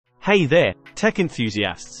Hey there, tech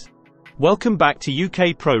enthusiasts. Welcome back to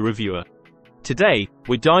UK Pro Reviewer. Today,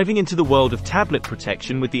 we're diving into the world of tablet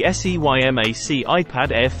protection with the SEYMAC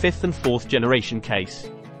iPad Air 5th and 4th generation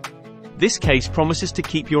case. This case promises to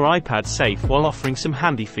keep your iPad safe while offering some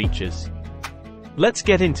handy features. Let's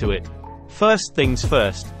get into it. First things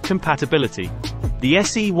first, compatibility. The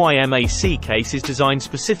SEYMAC case is designed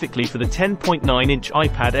specifically for the 10.9-inch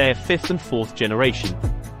iPad Air 5th and 4th generation.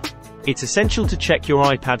 It's essential to check your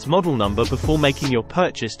iPad's model number before making your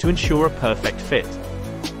purchase to ensure a perfect fit.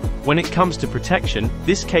 When it comes to protection,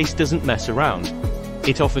 this case doesn't mess around.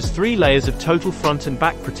 It offers 3 layers of total front and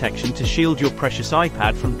back protection to shield your precious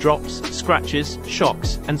iPad from drops, scratches,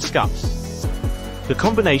 shocks, and scuffs. The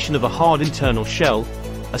combination of a hard internal shell,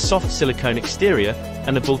 a soft silicone exterior,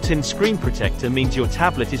 and a built-in screen protector means your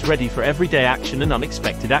tablet is ready for everyday action and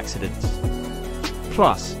unexpected accidents.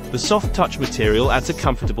 Plus, the soft touch material adds a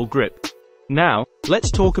comfortable grip. Now, let's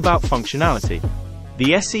talk about functionality.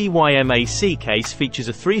 The SEYMAC case features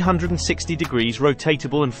a 360 degrees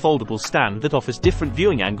rotatable and foldable stand that offers different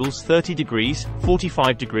viewing angles: 30 degrees,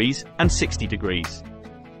 45 degrees, and 60 degrees.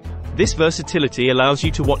 This versatility allows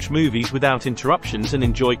you to watch movies without interruptions and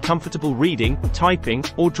enjoy comfortable reading, typing,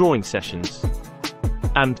 or drawing sessions.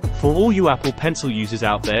 And, for all you Apple Pencil users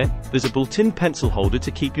out there, there's a built-in pencil holder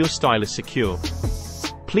to keep your stylus secure.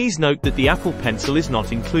 Please note that the Apple Pencil is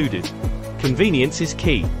not included. Convenience is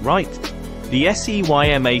key, right? The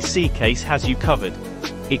SEYMAC case has you covered.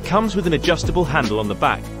 It comes with an adjustable handle on the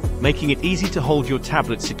back, making it easy to hold your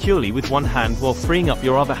tablet securely with one hand while freeing up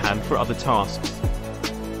your other hand for other tasks.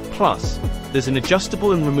 Plus, there's an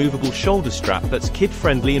adjustable and removable shoulder strap that's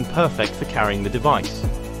kid-friendly and perfect for carrying the device.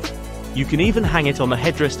 You can even hang it on the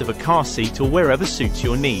headrest of a car seat or wherever suits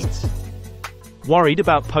your needs. Worried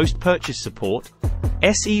about post-purchase support?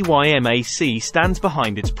 SEYMAC stands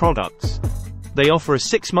behind its products. They offer a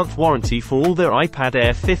 6-month warranty for all their iPad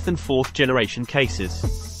Air 5th and 4th generation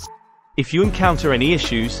cases. If you encounter any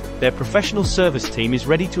issues, their professional service team is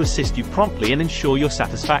ready to assist you promptly and ensure your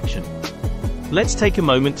satisfaction. Let's take a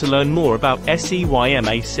moment to learn more about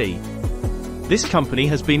SEYMAC. This company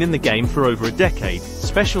has been in the game for over a decade,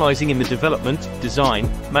 specializing in the development, design,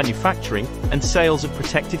 manufacturing, and sales of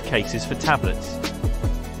protective cases for tablets.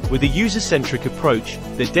 With a user-centric approach,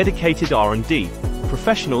 their dedicated R&D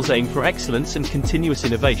professionals aim for excellence and continuous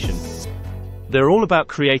innovation. They're all about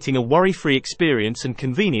creating a worry-free experience and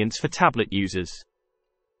convenience for tablet users.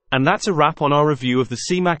 And that's a wrap on our review of the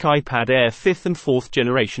SEYMAC iPad Air 5th and 4th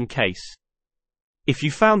generation case. If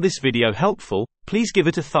you found this video helpful, please give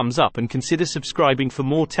it a thumbs up and consider subscribing for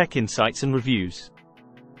more tech insights and reviews.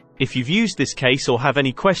 If you've used this case or have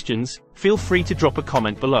any questions, feel free to drop a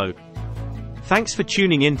comment below. Thanks for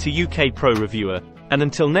tuning in to UK Pro Reviewer, and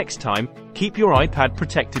until next time, keep your iPad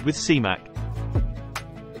protected with SEYMAC.